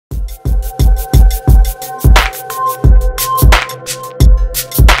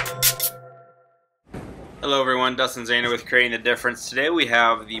Hello everyone, Dustin Zana with Creating the Difference. Today we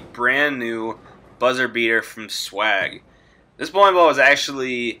have the brand new buzzer beater from Swag. This bowling ball was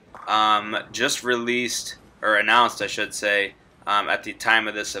actually just released, or announced I should say, at the time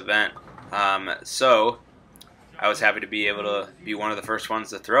of this event. So I was happy to be able to be one of the first ones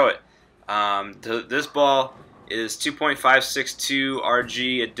to throw it. This ball is 2.562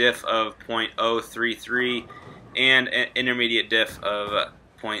 RG, a diff of 0.033, and an intermediate diff of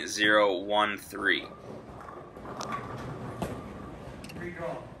 0.013.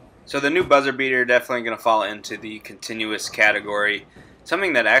 So the new buzzer beater definitely going to fall into the continuous category,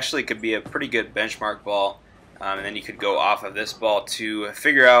 something that actually could be a pretty good benchmark ball, and then you could go off of this ball to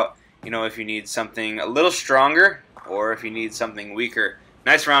figure out, if you need something a little stronger or if you need something weaker.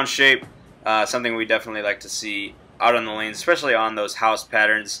 Nice round shape, something we definitely like to see out on the lanes, especially on those house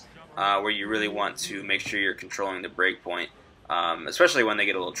patterns where you really want to make sure you're controlling the break point, especially when they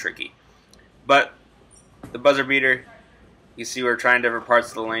get a little tricky. But the buzzer beater, you see we're trying different parts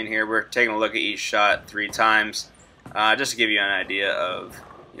of the lane here. We're taking a look at each shot 3 times just to give you an idea of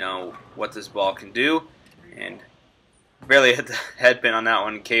what this ball can do. And barely hit the head pin on that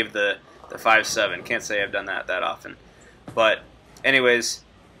one, caved the 5-7. Can't say I've done that often. But anyways,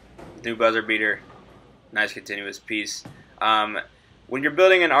 new buzzer beater, nice continuous piece. When you're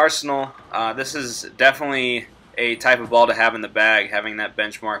building an arsenal, this is definitely a type of ball to have in the bag, having that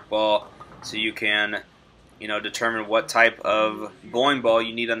benchmark ball so you can determine what type of bowling ball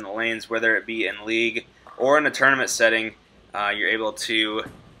you need on the lanes, whether it be in league or in a tournament setting. You're able to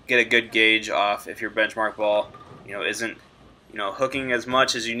get a good gauge off if your benchmark ball, isn't, hooking as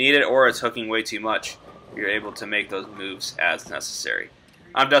much as you need it, or it's hooking way too much. You're able to make those moves as necessary.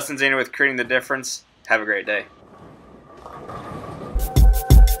 I'm Dustin Zana with Creating the Difference. Have a great day.